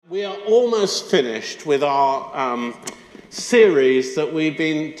We are almost finished with our series that we've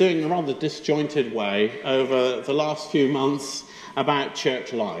been doing in a rather disjointed way over the last few months about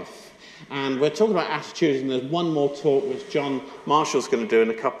church life. And we're talking about attitudes, and there's one more talk which John Marshall's going to do in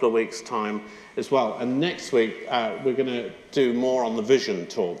a couple of weeks' time as well. And next week we're going to do more on the vision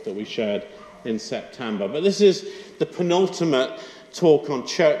talk that we shared in September. But this is the penultimate talk on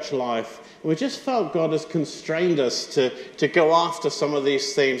church life. And we just felt God has constrained us to go after some of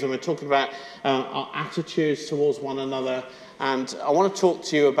these themes. And we're talking about our attitudes towards one another. And I want to talk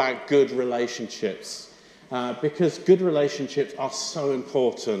to you about good relationships. Because good relationships are so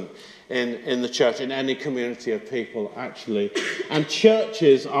important in the church, in any community of people, actually. And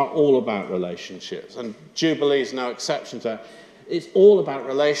churches are all about relationships. And Jubilee is no exception to that. It's all about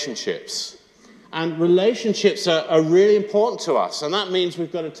relationships. And relationships are really important to us. And that means we've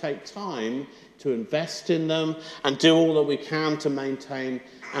got to take time to invest in them and do all that we can to maintain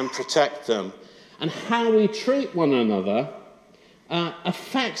and protect them. And how we treat one another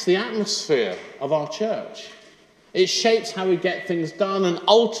affects the atmosphere of our church. It shapes how we get things done and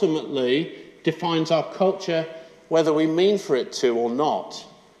ultimately defines our culture, whether we mean for it to or not.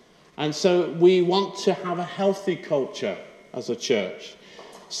 And so we want to have a healthy culture as a church,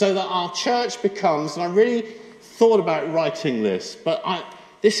 so that our church becomes, and I really thought about writing this, but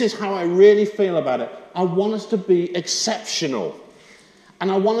this is how I really feel about it. I want us to be exceptional. And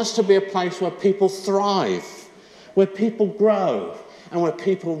I want us to be a place where people thrive, where people grow, and where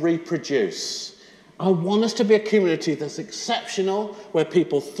people reproduce. I want us to be a community that's exceptional, where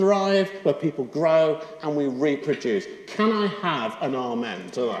people thrive, where people grow, and we reproduce. Can I have an amen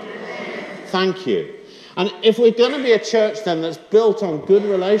to that? Thank you. And if we're going to be a church then that's built on good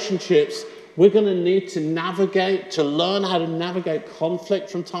relationships, we're going to need to learn how to navigate conflict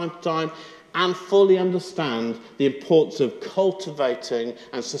from time to time and fully understand the importance of cultivating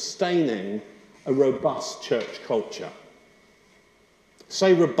and sustaining a robust church culture.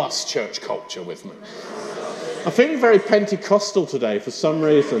 Say robust church culture with me. I'm feeling very Pentecostal today for some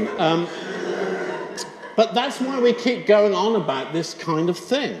reason. But that's why we keep going on about this kind of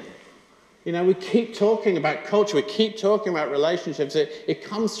thing. You know, we keep talking about culture, we keep talking about relationships. It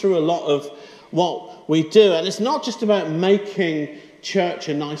comes through a lot of what we do. And it's not just about making church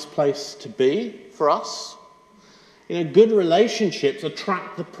a nice place to be for us. You know, good relationships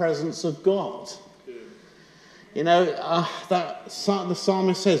attract the presence of God. You know, the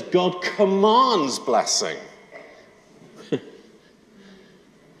psalmist says, God commands blessing.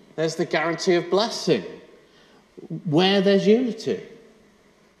 There's the guarantee of blessing where there's unity.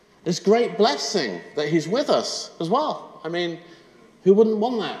 There's great blessing that he's with us as well. I mean, who wouldn't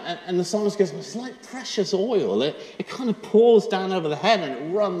want that? And the psalmist goes, it's like precious oil. It kind of pours down over the head and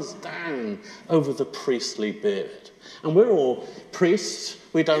it runs down over the priestly beard. And we're all priests.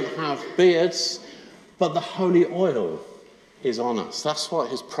 We don't have beards. But the holy oil is on us. That's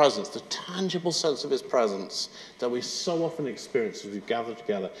what his presence, the tangible sense of his presence that we so often experience as we gather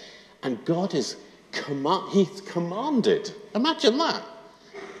together. And God he's commanded. Imagine that.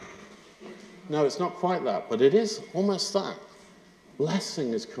 No, it's not quite that, but it is almost that.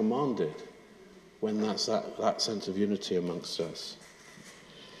 Blessing is commanded when that's that sense of unity amongst us.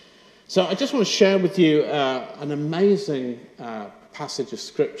 So I just want to share with you an amazing passage of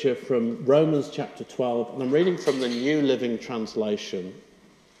scripture from Romans chapter 12, and I'm reading from the New Living Translation.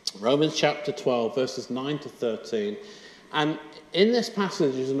 Romans chapter 12, verses 9 to 13. And in this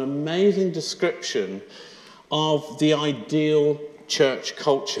passage is an amazing description of the ideal church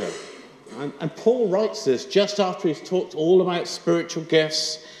culture. And Paul writes this just after he's talked all about spiritual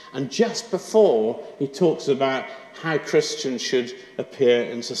gifts and just before he talks about how Christians should appear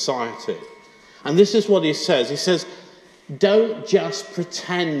in society. And this is what he says. He says, don't just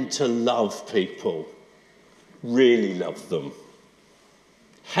pretend to love people. Really love them.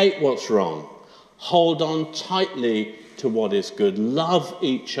 Hate what's wrong. Hold on tightly to what is good. Love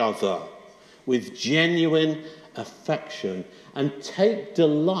each other with genuine affection and take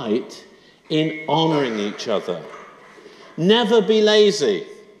delight in honouring each other. Never be lazy,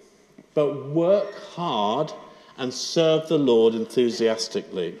 but work hard and serve the Lord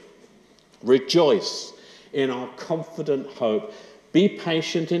enthusiastically. Rejoice in our confident hope. Be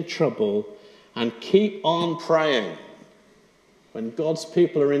patient in trouble and keep on praying. When God's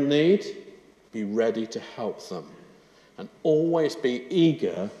people are in need, be ready to help them. And always be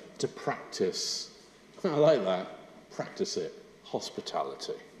eager to practice. I like that. Practice it.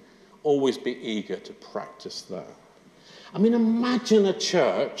 Hospitality. Always be eager to practice that. I mean, imagine a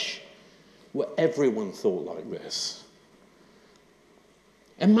church where everyone thought like this.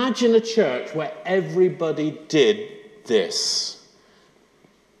 Imagine a church where everybody did this.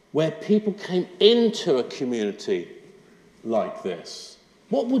 where people came into a community like this?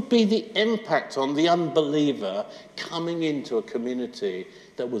 What would be the impact on the unbeliever coming into a community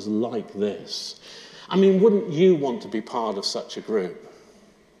that was like this? I mean, wouldn't you want to be part of such a group?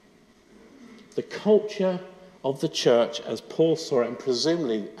 The culture of the church as Paul saw it, and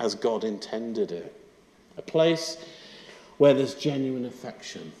presumably as God intended it. A place where there's genuine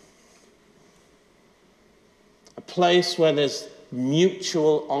affection. A place where there's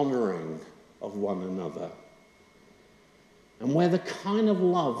mutual honouring of one another. And where the kind of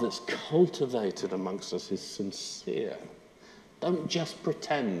love that's cultivated amongst us is sincere. Don't just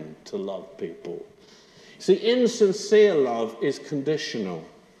pretend to love people. See, insincere love is conditional.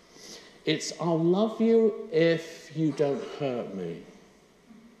 It's, I'll love you if you don't hurt me.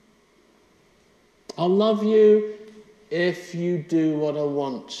 I'll love you if you do what I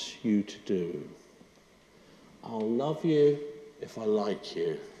want you to do. I'll love you if I like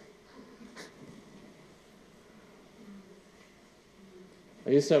you. I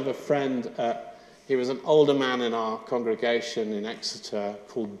used to have a friend, he was an older man in our congregation in Exeter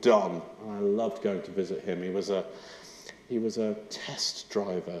called Don, and I loved going to visit him. He was a test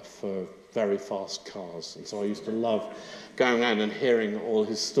driver for very fast cars, and so I used to love going around and hearing all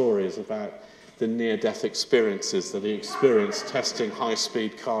his stories about the near-death experiences that he experienced testing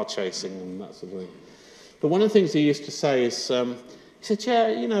high-speed car chasing and that sort of thing. But one of the things he used to say is, he said, yeah,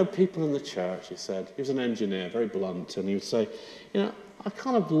 you know, people in the church, he said, he was an engineer, very blunt, and he would say, you know, I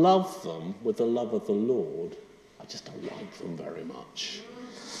kind of love them with the love of the Lord. I just don't like them very much.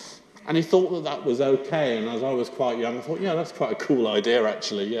 And he thought that that was okay, and as I was quite young, I thought, yeah, that's quite a cool idea,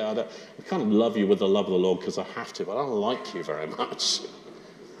 actually. Yeah, I kind of love you with the love of the Lord because I have to, but I don't like you very much.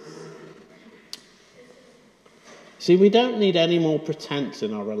 See, we don't need any more pretense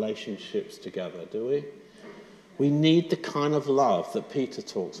in our relationships together, do we? We need the kind of love that Peter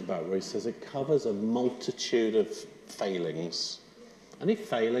talks about, where he says it covers a multitude of failings. Any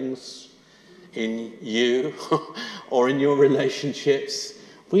failings in you or in your relationships?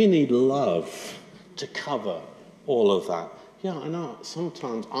 We need love to cover all of that. Yeah, I know,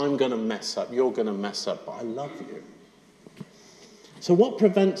 sometimes I'm going to mess up, you're going to mess up, but I love you. So what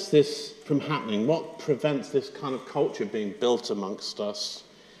prevents this from happening? What prevents this kind of culture being built amongst us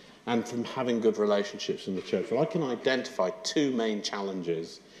and from having good relationships in the church? Well, I can identify two main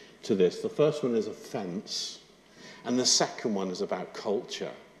challenges to this. The first one is offence, and the second one is about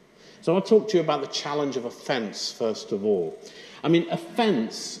culture. So I'll talk to you about the challenge of offence first of all. I mean,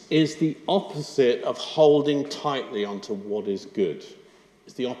 offence is the opposite of holding tightly onto what is good.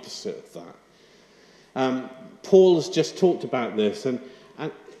 It's the opposite of that. Paul has just talked about this, and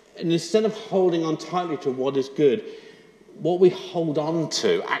instead of holding on tightly to what is good, what we hold on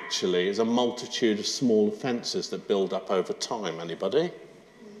to actually is a multitude of small offences that build up over time. Anybody?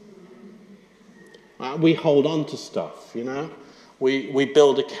 We hold on to stuff, you know. We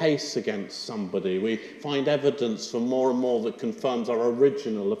build a case against somebody. We find evidence for more and more that confirms our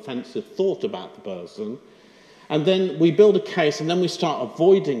original offensive thought about the person. And then we build a case, and then we start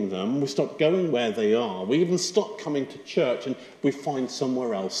avoiding them. We stop going where they are. We even stop coming to church, and we find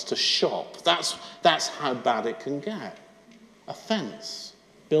somewhere else to shop. That's how bad it can get. Offence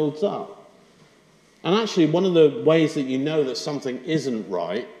builds up. And actually, one of the ways that you know that something isn't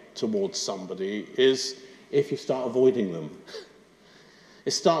right towards somebody is if you start avoiding them.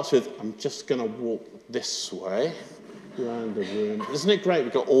 It starts with, I'm just going to walk this way around the room. Isn't it great?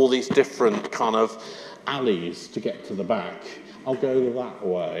 We've got all these different kind of alleys to get to the back. I'll go that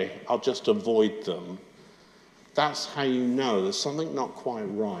way. I'll just avoid them. That's how you know there's something not quite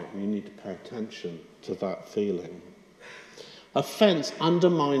right, and you need to pay attention to that feeling. Offence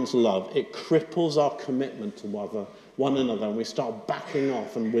undermines love. It cripples our commitment to one another, and we start backing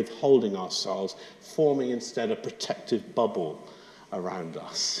off and withholding ourselves, forming instead a protective bubble around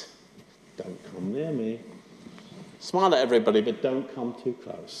us. Don't come near me. Smile at everybody, but don't come too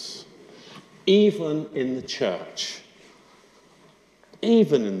close. Even in the church.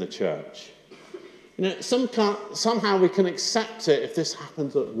 Even in the church. You know, somehow we can accept it if this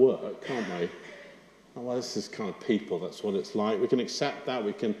happens at work, can't we? Oh, well, this is kind of people, that's what it's like. We can accept that.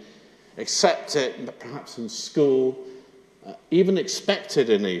 We can accept it perhaps in school, even expect it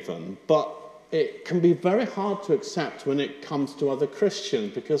in even, but it can be very hard to accept when it comes to other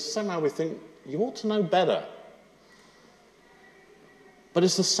Christians, because somehow we think, you ought to know better. But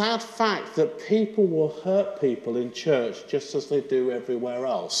it's a sad fact that people will hurt people in church just as they do everywhere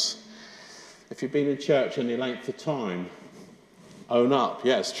else. If you've been in church any length of time, own up.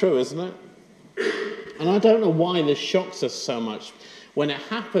 Yeah, it's true, isn't it? And I don't know why this shocks us so much. When it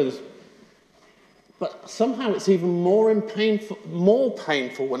happens, But somehow it's even more painful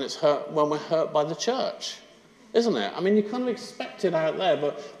when we're hurt by the church, isn't it? I mean, you kind of expect it out there,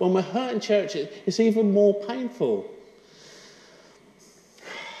 but when we're hurt in church, it's even more painful.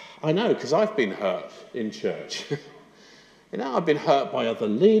 I know, because I've been hurt in church. I've been hurt by other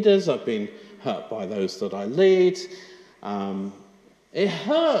leaders. I've been hurt by those that I lead. It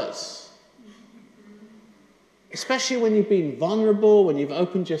hurts. Especially when you've been vulnerable, when you've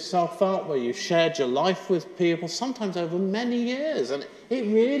opened yourself up, where you've shared your life with people, sometimes over many years. And it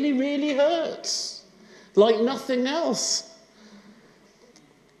really, really hurts. Like nothing else.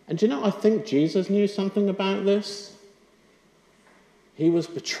 And I think Jesus knew something about this. He was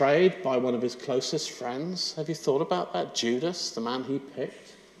betrayed by one of his closest friends. Have you thought about that? Judas, the man he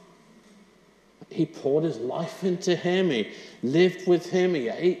picked. He poured his life into him. He lived with him. He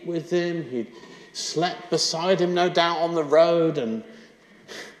ate with him. He slept beside him, no doubt, on the road. And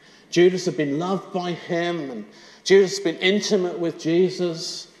Judas had been loved by him. And Judas had been intimate with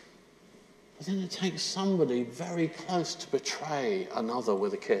Jesus. But then it takes somebody very close to betray another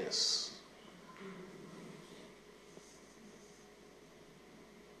with a kiss.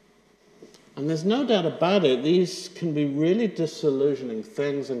 And there's no doubt about it, these can be really disillusioning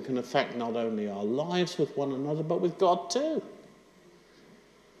things and can affect not only our lives with one another, but with God too.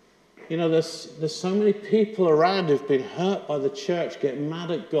 There's so many people around who've been hurt by the church, get mad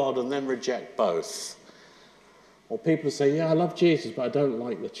at God and then reject both. Or people who say, yeah, I love Jesus, but I don't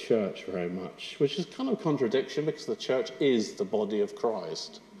like the church very much, which is kind of a contradiction because the church is the body of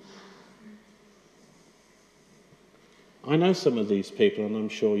Christ. I know some of these people, and I'm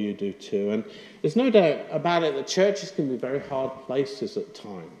sure you do too. And there's no doubt about it that churches can be very hard places at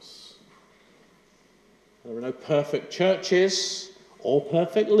times. There are no perfect churches or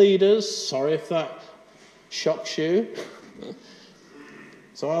perfect leaders. Sorry if that shocks you.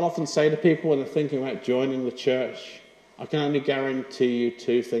 So I'll often say to people when they're thinking about joining the church, I can only guarantee you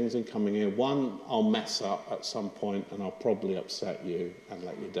two things in coming here. One, I'll mess up at some point and I'll probably upset you and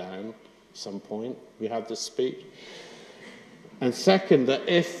let you down at some point. We have this speech. And second, that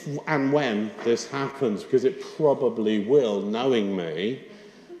if and when this happens, because it probably will, knowing me,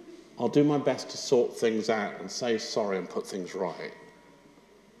 I'll do my best to sort things out and say sorry and put things right.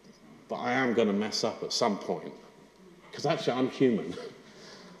 But I am going to mess up at some point, because actually I'm human.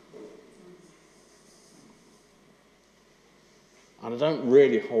 And I don't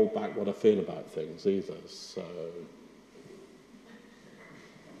really hold back what I feel about things either, so...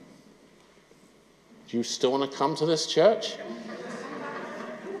 Do you still want to come to this church?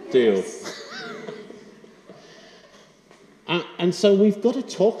 Deal. And so we've got to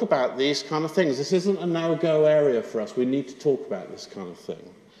talk about these kind of things. This isn't a no-go area for us. We need to talk about this kind of thing.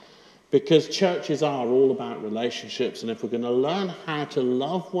 Because churches are all about relationships. And if we're going to learn how to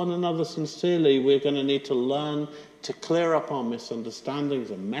love one another sincerely, we're going to need to learn to clear up our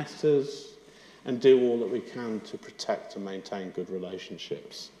misunderstandings and messes and do all that we can to protect and maintain good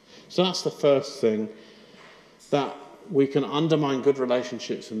relationships. So that's the first thing, that we can undermine good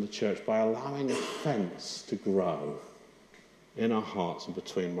relationships in the church by allowing offence to grow in our hearts and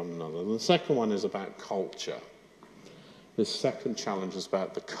between one another. And the second one is about culture. This second challenge is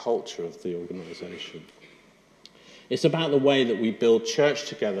about the culture of the organisation. It's about the way that we build church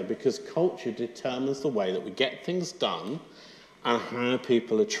together, because culture determines the way that we get things done and how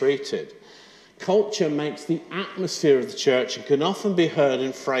people are treated. Culture makes the atmosphere of the church and can often be heard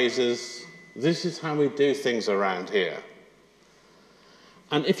in phrases, this is how we do things around here.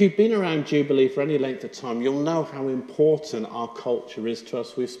 And if you've been around Jubilee for any length of time, you'll know how important our culture is to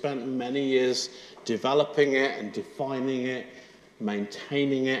us. We've spent many years developing it and defining it,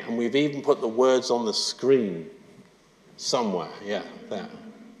 maintaining it, and we've even put the words on the screen somewhere. Yeah, there.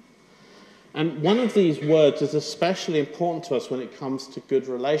 And one of these words is especially important to us when it comes to good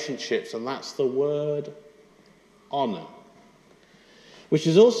relationships, and that's the word honour, which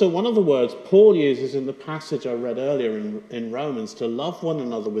is also one of the words Paul uses in the passage I read earlier in Romans, to love one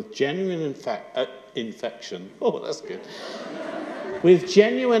another with genuine affection. Oh, that's good. With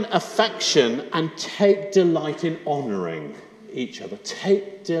genuine affection and take delight in honouring each other.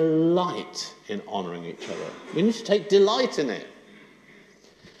 Take delight in honouring each other. We need to take delight in it.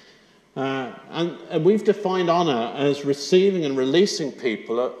 And we've defined honour as receiving and releasing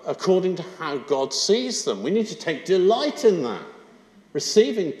people according to how God sees them. We need to take delight in that.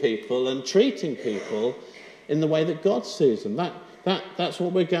 Receiving people and treating people in the way that God sees them. That's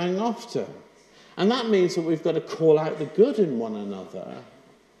what we're going after. And that means that we've got to call out the good in one another.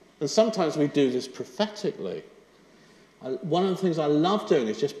 And sometimes we do this prophetically. One of the things I love doing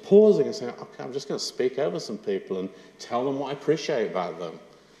is just pausing and saying, okay, I'm just going to speak over some people and tell them what I appreciate about them.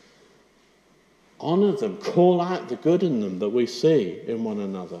 honour them, call out the good in them that we see in one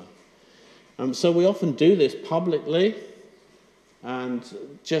another. So we often do this publicly and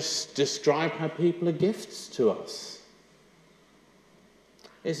just describe how people are gifts to us.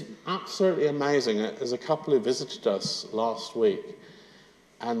 It's absolutely amazing. There's a couple who visited us last week,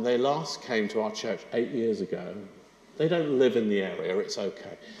 and they last came to our church 8 years ago. They don't live in the area, it's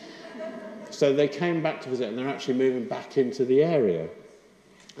okay. So they came back to visit, and they're actually moving back into the area.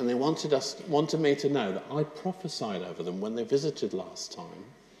 And they wanted me to know that I prophesied over them when they visited last time.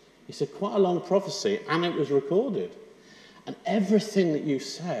 He said, quite a long prophecy, and it was recorded. And everything that you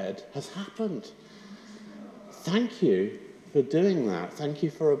said has happened. Thank you for doing that. Thank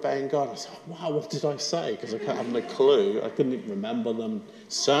you for obeying God. I said, wow, what did I say? Because I hadn't a clue. I couldn't even remember them.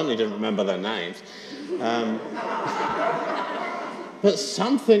 Certainly didn't remember their names. But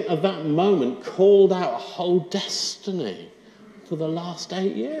something at that moment called out a whole destiny for the last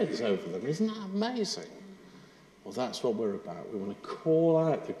 8 years over them. Isn't that amazing? Well, that's what we're about. We want to call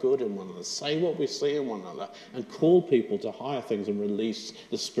out the good in one another, say what we see in one another, and call people to higher things and release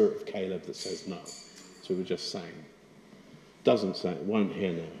the spirit of Caleb that says no. So we were just saying. Doesn't say, won't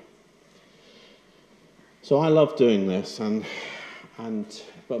hear no. So I love doing this,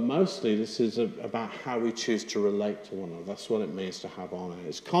 but mostly this is about how we choose to relate to one another. That's what it means to have honour.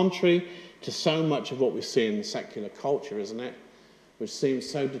 It's contrary to so much of what we see in the secular culture, isn't it? Which seems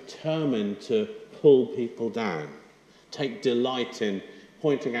so determined to pull people down, take delight in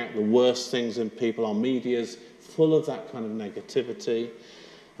pointing out the worst things in people. Our media's full of that kind of negativity,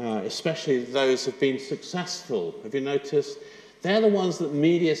 especially those who've been successful. Have you noticed? They're the ones that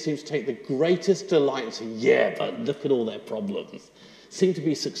media seems to take the greatest delight in saying, yeah, but look at all their problems. Seem to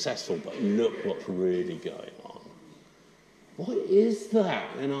be successful, but look what's really going on. What is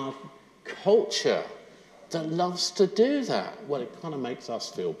that in our culture that loves to do that? Well, it kind of makes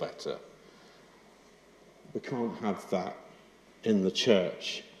us feel better. We can't have that in the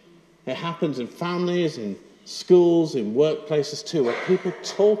church. It happens in families, in schools, in workplaces too, where people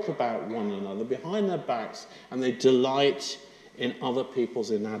talk about one another behind their backs and they delight in other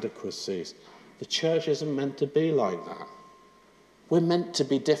people's inadequacies. The church isn't meant to be like that. We're meant to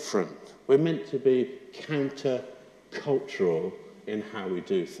be different. We're meant to be counter-cultural in how we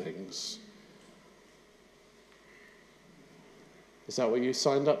do things. Is that what you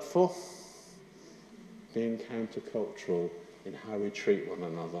signed up for? Being countercultural in how we treat one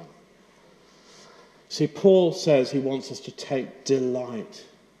another. See, Paul says he wants us to take delight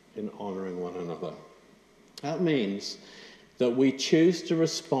in honouring one another. That means that we choose to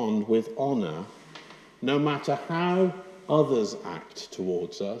respond with honour no matter how others act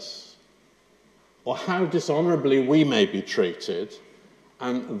towards us or how dishonourably we may be treated,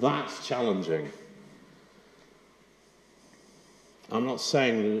 and that's challenging. I'm not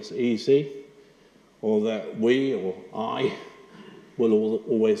saying that it's easy, or that we or I will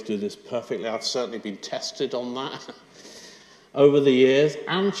always do this perfectly. I've certainly been tested on that over the years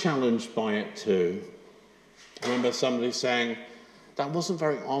and challenged by it too. I remember somebody saying, that wasn't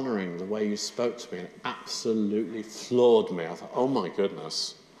very honouring the way you spoke to me, and it absolutely floored me. I thought, oh my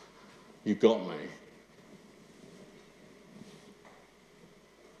goodness, you got me.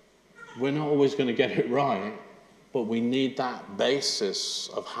 We're not always going to get it right, but we need that basis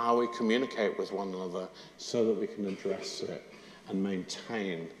of how we communicate with one another so that we can address it and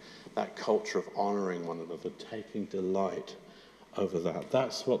maintain that culture of honouring one another, taking delight over that.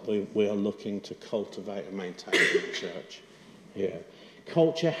 That's what we are looking to cultivate and maintain in the church here.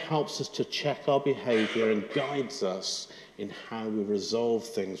 Culture helps us to check our behaviour and guides us in how we resolve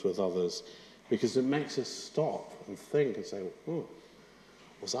things with others, because it makes us stop and think and say,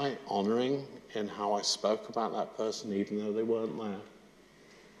 was I honouring in how I spoke about that person even though they weren't there?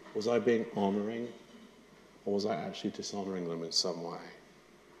 Was I being honouring, or was I actually dishonouring them in some way?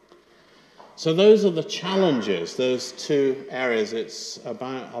 So those are the challenges, those two areas. It's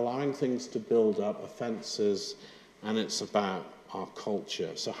about allowing things to build up, offences, and it's about our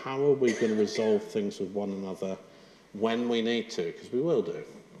culture. So how are we going to resolve things with one another when we need to? Because we will do.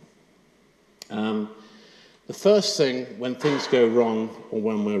 The first thing, when things go wrong or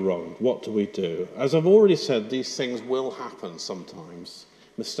when we're wrong, what do we do? As I've already said, these things will happen sometimes.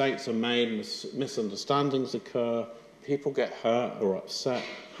 Mistakes are made, misunderstandings occur, people get hurt or upset.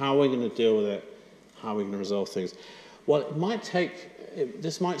 How are we going to deal with it? How are we going to resolve things? Well,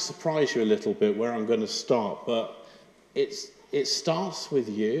 this might surprise you a little bit where I'm going to start, but it starts with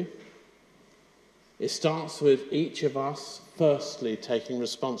you. It starts with each of us, firstly, taking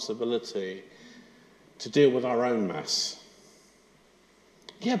responsibility to deal with our own mess.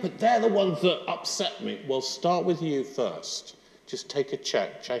 Yeah, but they're the ones that upset me. Well, start with you first. Just take a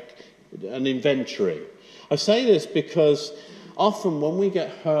check. an inventory. I say this because often when we get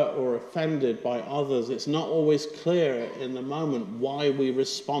hurt or offended by others, it's not always clear in the moment why we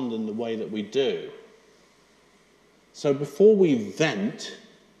respond in the way that we do. So before we vent,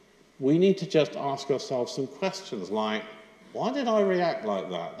 we need to just ask ourselves some questions like, why did I react like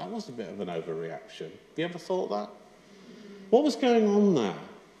that? That was a bit of an overreaction. Have you ever thought that? What was going on there?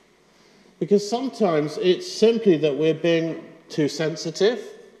 Because sometimes it's simply that we're being too sensitive,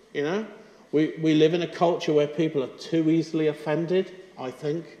 you know? We live in a culture where people are too easily offended, I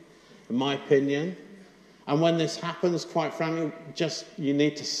think, in my opinion. And when this happens, quite frankly, you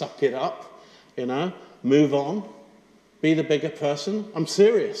need to suck it up, you know? Move on. Be the bigger person. I'm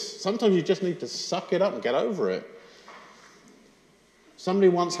serious. Sometimes you just need to suck it up and get over it. Somebody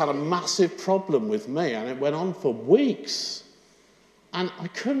once had a massive problem with me, and it went on for weeks. And I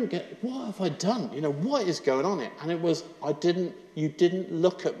couldn't get, what have I done? You know, what is going on here? And it was, you didn't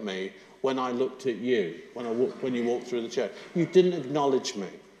look at me when I looked at you, when you walked through the church. You didn't acknowledge me.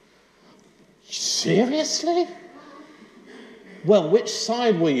 Seriously? Well, which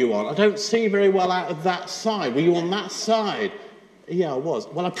side were you on? I don't see very well out of that side. Were you on that side? Yeah, I was.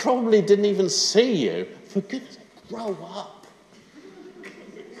 Well, I probably didn't even see you. For goodness sake, grow up.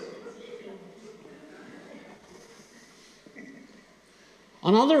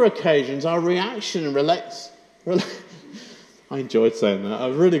 On other occasions, our reaction relates. I enjoyed saying that.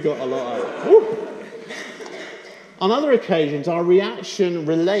 I've really got a lot out of it. On other occasions, our reaction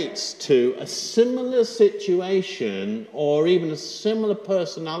relates to a similar situation or even a similar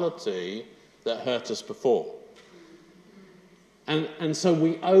personality that hurt us before. And so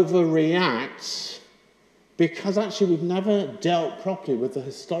we overreact because actually we've never dealt properly with the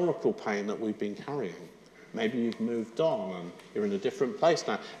historical pain that we've been carrying. Maybe you've moved on and you're in a different place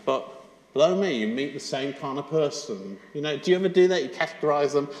now. But blow me, you meet the same kind of person. You know, do you ever do that? You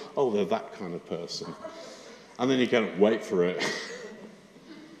categorize them, oh, they're that kind of person. And then you go, wait for it.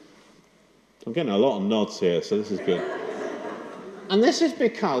 I'm getting a lot of nods here, so this is good. And this is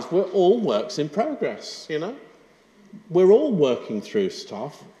because we're all works in progress, you know? We're all working through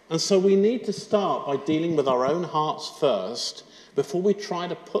stuff. And so we need to start by dealing with our own hearts first before we try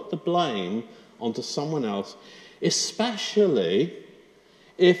to put the blame onto someone else, especially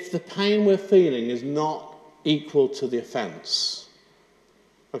if the pain we're feeling is not equal to the offense.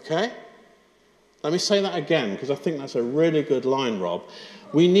 Okay? Let me say that again, because I think that's a really good line, Rob.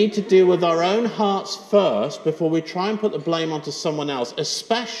 We need to deal with our own hearts first before we try and put the blame onto someone else,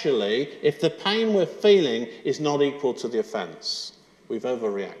 especially if the pain we're feeling is not equal to the offense. We've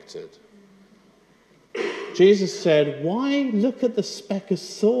overreacted. Jesus said, why look at the speck of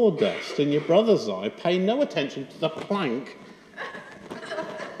sawdust in your brother's eye? Pay no attention to the plank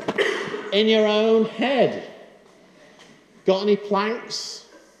in your own head. Got any planks?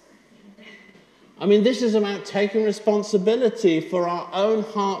 I mean, this is about taking responsibility for our own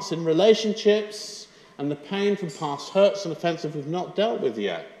hearts in relationships and the pain from past hurts and offenses we've not dealt with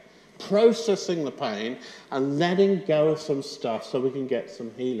yet. Processing the pain and letting go of some stuff so we can get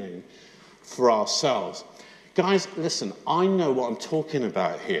some healing for ourselves. Guys, listen, I know what I'm talking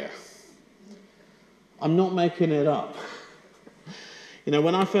about here. I'm not making it up. You know,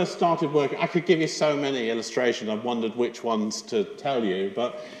 when I first started working, I could give you so many illustrations. I've wondered which ones to tell you.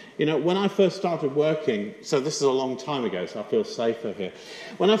 But, you know, when I first started working, so this is a long time ago, so I feel safer here.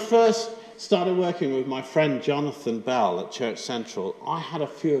 When I first started working with my friend Jonathan Bell at Church Central, I had a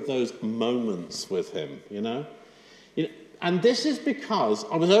few of those moments with him, you know. And this is because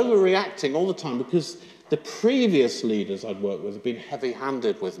I was overreacting all the time because the previous leaders I'd worked with had been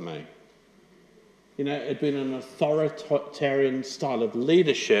heavy-handed with me. You know, it had been an authoritarian style of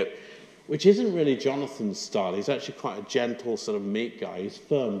leadership, which isn't really Jonathan's style. He's actually quite a gentle sort of meek guy. He's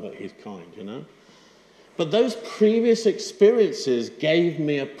firm, but he's kind, you know. But those previous experiences gave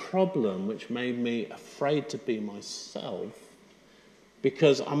me a problem which made me afraid to be myself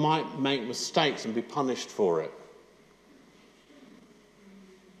because I might make mistakes and be punished for it.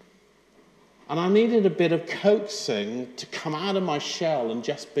 And I needed a bit of coaxing to come out of my shell and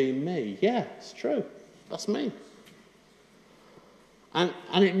just be me. Yeah, it's true. That's me. And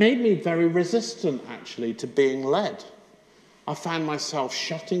it made me very resistant, actually, to being led. I found myself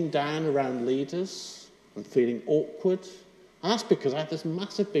shutting down around leaders and feeling awkward. And that's because I had this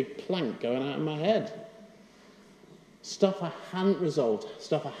massive big plank going out of my head. Stuff I hadn't resolved,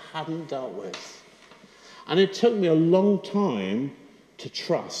 stuff I hadn't dealt with. And it took me a long time to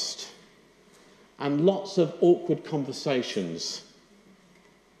trust. And lots of awkward conversations,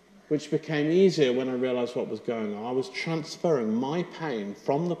 which became easier when I realized what was going on. I was transferring my pain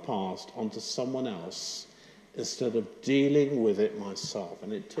from the past onto someone else instead of dealing with it myself.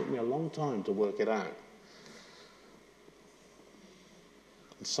 And it took me a long time to work it out.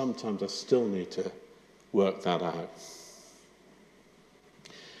 And sometimes I still need to work that out.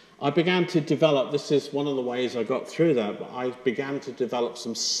 I began to develop, this is one of the ways I got through that, but I began to develop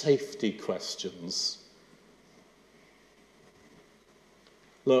some safety questions.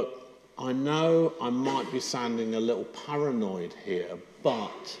 Look, I know I might be sounding a little paranoid here,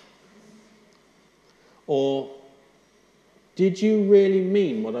 but, or did you really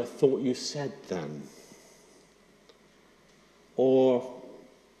mean what I thought you said then? Or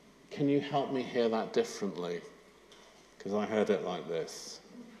can you help me hear that differently? Because I heard it like this.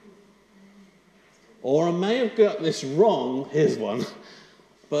 Or I may have got this wrong, here's one,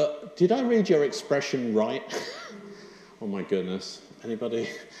 but did I read your expression right? Oh my goodness, anybody?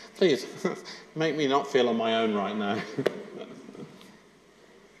 Please, make me not feel on my own right now.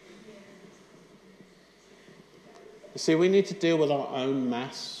 You see, we need to deal with our own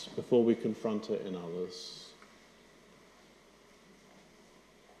mess before we confront it in others.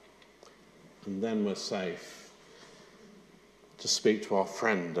 And then we're safe to speak to our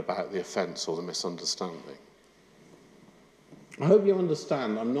friend about the offence or the misunderstanding. I hope you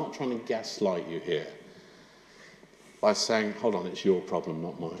understand, I'm not trying to gaslight you here by saying, hold on, it's your problem,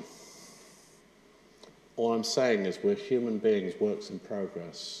 not mine. All I'm saying is we're human beings, works in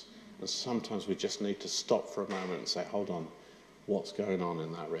progress, and sometimes we just need to stop for a moment and say, hold on, what's going on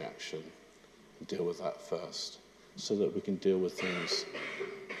in that reaction? And deal with that first, so that we can deal with things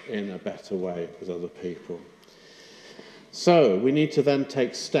in a better way with other people. So we need to then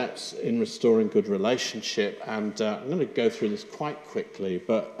take steps in restoring good relationship, and I'm going to go through this quite quickly,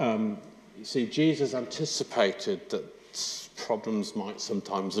 but you see, Jesus anticipated that problems might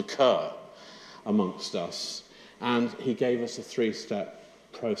sometimes occur amongst us, and he gave us a 3-step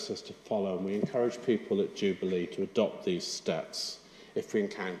process to follow, and we encourage people at Jubilee to adopt these steps if we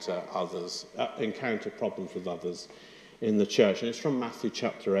encounter problems with others in the church. And it's from Matthew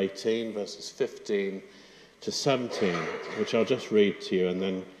chapter 18, verses 15 to 17, which I'll just read to you and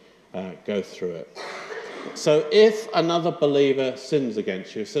then go through it. So if another believer sins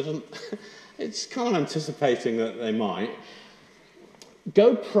against you, so it's kind of anticipating that they might,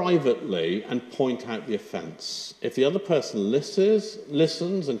 go privately and point out the offence. If the other person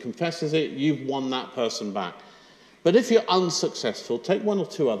listens and confesses it, you've won that person back. But if you're unsuccessful, take 1 or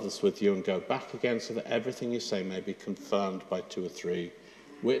 2 others with you and go back again so that everything you say may be confirmed by 2 or 3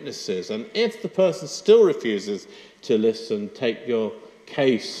 witnesses. And if the person still refuses to listen, take your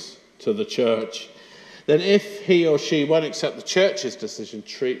case to the church. Then if he or she won't accept the church's decision,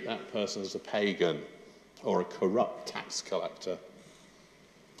 treat that person as a pagan or a corrupt tax collector.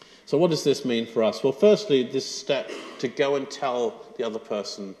 So what does this mean for us? Well, firstly, this step to go and tell the other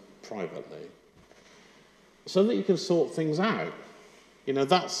person privately, so that you can sort things out. You know,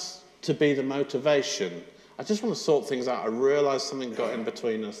 that's to be the motivation. I just want to sort things out. I realise something got in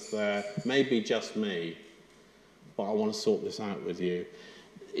between us there. Maybe just me. But I want to sort this out with you.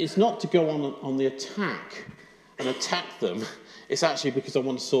 It's not to go on the attack and attack them. It's actually because I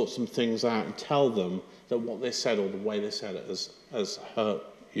want to sort some things out and tell them that what they said or the way they said it has hurt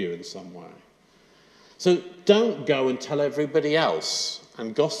you in some way. So don't go and tell everybody else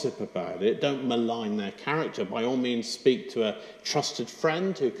and gossip about it. Don't malign their character. By all means, speak to a trusted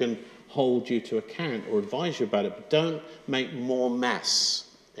friend who can hold you to account or advise you about it, but don't make more mess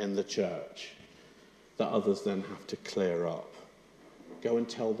in the church that others then have to clear up. Go and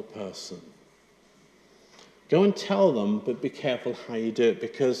tell the person. Go and tell them, but be careful how you do it,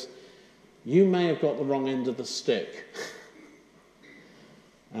 because you may have got the wrong end of the stick.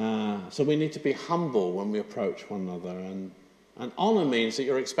 So we need to be humble when we approach one another, and honour means that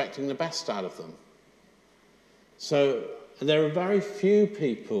you're expecting the best out of them. So there are very few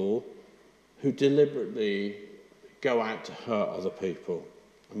people who deliberately go out to hurt other people,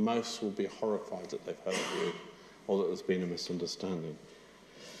 and most will be horrified that they've hurt you or that there's been a misunderstanding.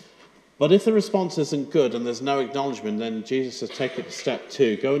 But if the response isn't good and there's no acknowledgement, then Jesus says take it to step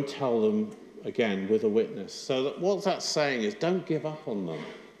 2. Go and tell them again with a witness. So that what that's saying is don't give up on them.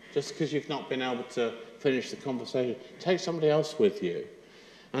 Just because you've not been able to finish the conversation, take somebody else with you.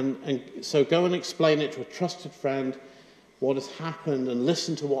 And so go and explain it to a trusted friend, what has happened, and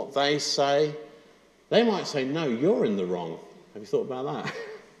listen to what they say. They might say, no, you're in the wrong. Have you thought about that?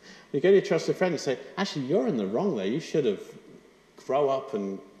 You go to your trusted friend and say, actually, you're in the wrong there. You should have grow up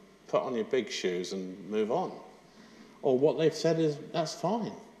and put on your big shoes and move on. Or what they've said is, that's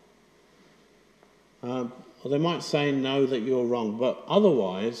fine. Or they might say, no, that you're wrong. But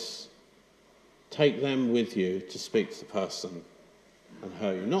otherwise, take them with you to speak to the person and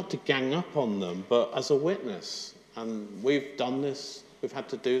hurt you. Not to gang up on them, but as a witness. And we've done this. We've had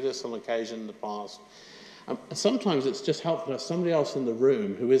to do this on occasion in the past. And sometimes it's just helpful to have somebody else in the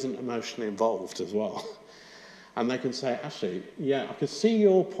room who isn't emotionally involved as well. And they can say, actually, yeah, I can see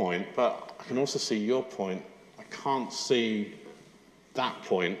your point, but I can also see your point. I can't see that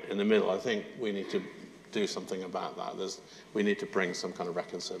point in the middle. I think we need to do something about that. We need to bring some kind of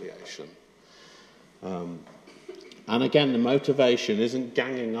reconciliation. And again, the motivation isn't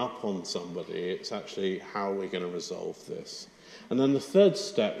ganging up on somebody. It's actually how we're going to resolve this. And then the third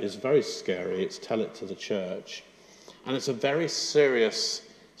step is very scary. It's tell it to the church. And it's a very serious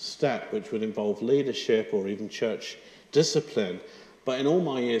step which would involve leadership or even church discipline. But in all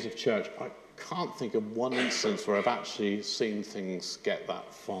my years of church, I can't think of one instance where I've actually seen things get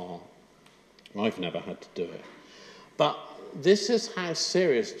that far. I've never had to do it. But this is how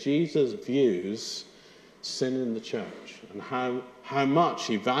serious Jesus views sin in the church and how much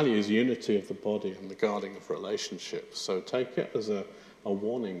he values unity of the body and the guarding of relationships. So take it as a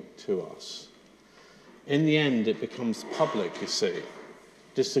warning to us. In the end, it becomes public, you see.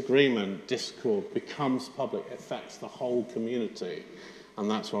 Disagreement, discord becomes public, it affects the whole community. And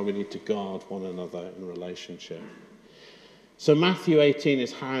that's why we need to guard one another in relationship. So Matthew 18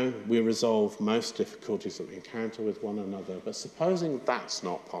 is how we resolve most difficulties that we encounter with one another. But supposing that's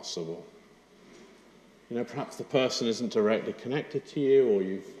not possible, perhaps the person isn't directly connected to you, or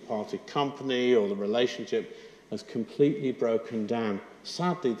you've parted company, or the relationship has completely broken down.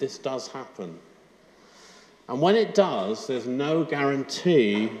 Sadly, this does happen. And when it does, there's no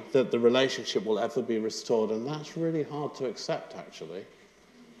guarantee that the relationship will ever be restored. And that's really hard to accept, actually.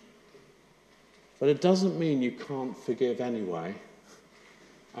 But it doesn't mean you can't forgive anyway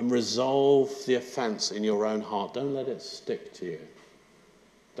and resolve the offence in your own heart. Don't let it stick to you.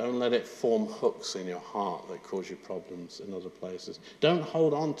 Don't let it form hooks in your heart that cause you problems in other places. Don't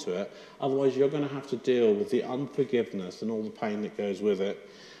hold on to it, otherwise you're going to have to deal with the unforgiveness and all the pain that goes with it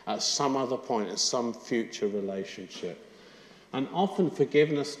at some other point in some future relationship. And often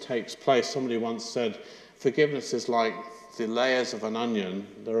forgiveness takes place. Somebody once said, forgiveness is like the layers of an onion.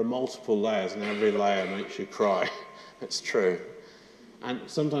 There are multiple layers and every layer makes you cry. It's true. And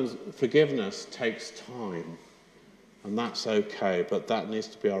sometimes forgiveness takes time. And that's okay, but that needs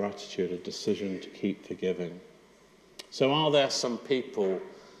to be our attitude, a decision to keep forgiving. So are there some people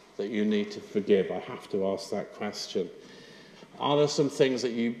that you need to forgive? I have to ask that question. Are there some things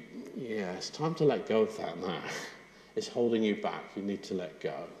that it's time to let go of that now. It's holding you back. You need to let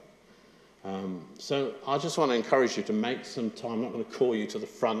go. So I just want to encourage you to make some time. I'm not going to call you to the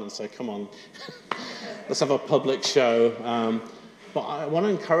front and say, come on, let's have a public show. But I want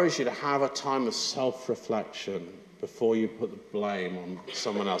to encourage you to have a time of self-reflection before you put the blame on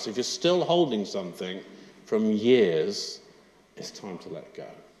someone else. If you're still holding something from years, it's time to let go.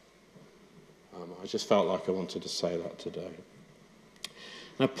 I just felt like I wanted to say that today.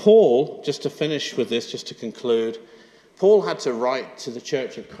 Now, Paul, just to finish with this, just to conclude, Paul had to write to the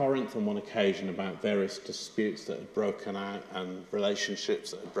church at Corinth on one occasion about various disputes that had broken out and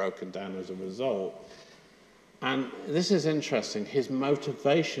relationships that had broken down as a result. And this is interesting. His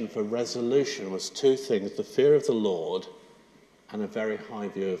motivation for resolution was two things: the fear of the Lord and a very high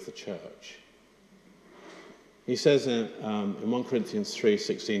view of the church. He says in 1 Corinthians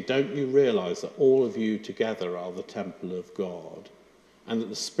 3:16, don't you realize that all of you together are the temple of God, and that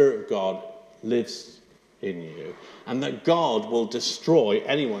the Spirit of God lives in you, and that God will destroy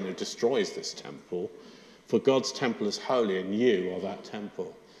anyone who destroys this temple, for God's temple is holy and you are that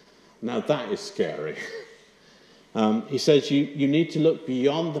temple. Now that is scary. He says you need to look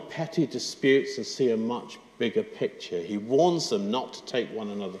beyond the petty disputes and see a much bigger picture. He warns them not to take one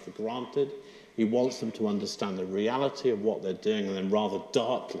another for granted. He wants them to understand the reality of what they're doing, and then rather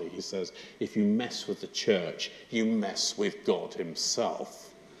darkly, he says, if you mess with the church, you mess with God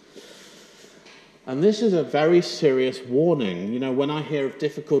himself. And this is a very serious warning. When I hear of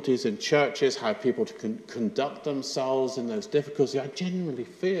difficulties in churches, how people conduct themselves in those difficulties, I genuinely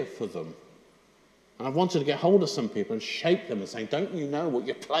fear for them. And I've wanted to get hold of some people and shake them and say, don't you know what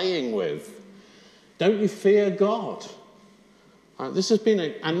you're playing with? Don't you fear God? This has been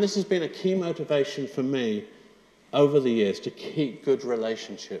a key motivation for me over the years to keep good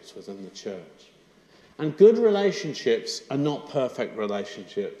relationships within the church. And good relationships are not perfect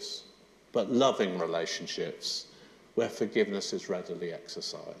relationships, but loving relationships where forgiveness is readily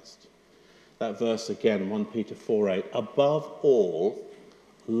exercised. That verse again, 1 Peter 4:8, above all,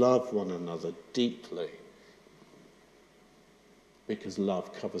 love one another deeply, because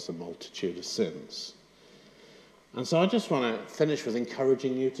love covers a multitude of sins. And so I just want to finish with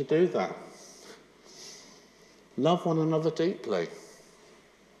encouraging you to do that. Love one another deeply.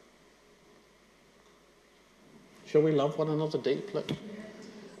 Shall we love one another deeply?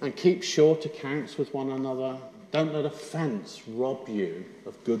 And keep short accounts with one another. Don't let offence rob you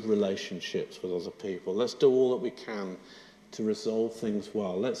of good relationships with other people. Let's do all that we can to resolve things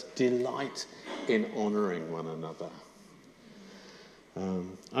well. Let's delight in honouring one another.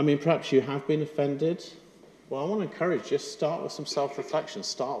 Perhaps you have been offended. Well, I want to encourage you, just start with some self-reflection.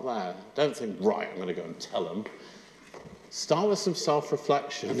 Start there. Don't think, right, I'm going to go and tell them. Start with some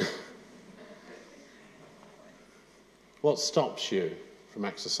self-reflection. What stops you from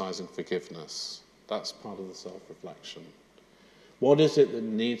exercising forgiveness? That's part of the self-reflection. What is it that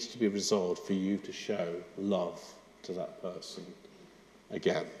needs to be resolved for you to show love to that person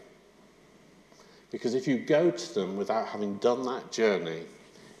again? Because if you go to them without having done that journey,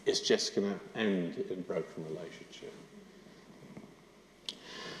 it's just going to end in a broken relationship.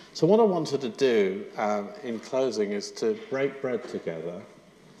 So what I wanted to do in closing is to break bread together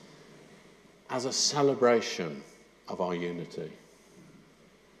as a celebration of our unity.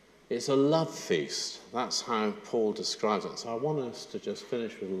 It's a love feast. That's how Paul describes it. So I want us to just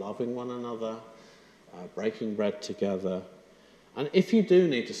finish with loving one another, breaking bread together. And if you do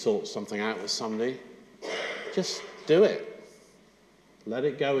need to sort something out with somebody, just do it. Let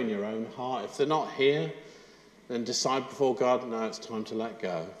it go in your own heart. If they're not here, then decide before God, no, it's time to let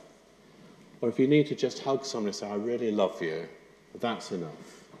go. Or if you need to just hug somebody and say, I really love you, that's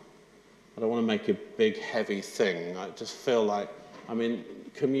enough. I don't want to make a big, heavy thing. I just feel like,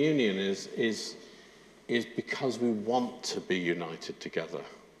 communion is because we want to be united together.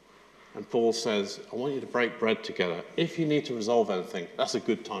 And Paul says, I want you to break bread together. If you need to resolve anything, that's a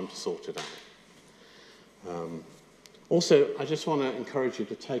good time to sort it out. Also, I just want to encourage you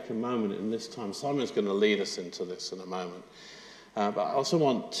to take a moment in this time. Simon's going to lead us into this in a moment. But I also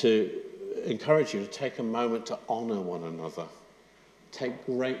want to encourage you to take a moment to honour one another. Take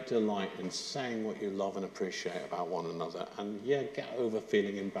great delight in saying what you love and appreciate about one another. And get over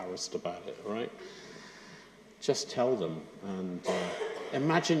feeling embarrassed about it, all right? Just tell them. And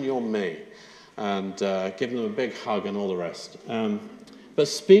imagine you're me. And give them a big hug and all the rest. But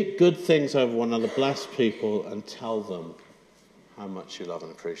speak good things over one another, bless people, and tell them how much you love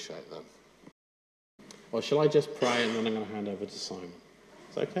and appreciate them. Well, shall I just pray and then I'm going to hand over to Simon?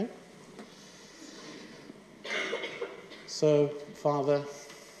 Is that okay? So, Father,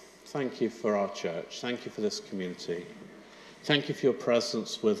 thank you for our church. Thank you for this community. Thank you for your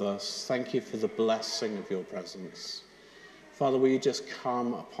presence with us. Thank you for the blessing of your presence. Father, will you just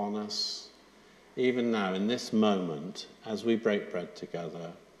come upon us, even now, in this moment, as we break bread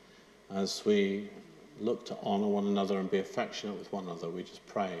together, as we look to honour one another and be affectionate with one another, we just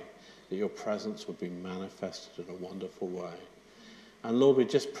pray that your presence would be manifested in a wonderful way. And Lord, we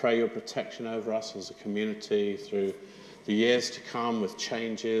just pray your protection over us as a community through the years to come, with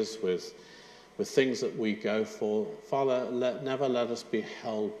changes, with things that we go for. Father, never let us be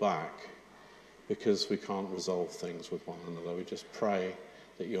held back because we can't resolve things with one another. We just pray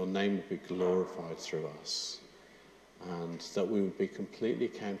that your name would be glorified through us and that we would be completely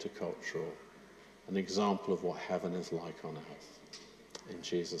countercultural, an example of what heaven is like on earth. In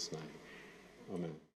Jesus' name, amen.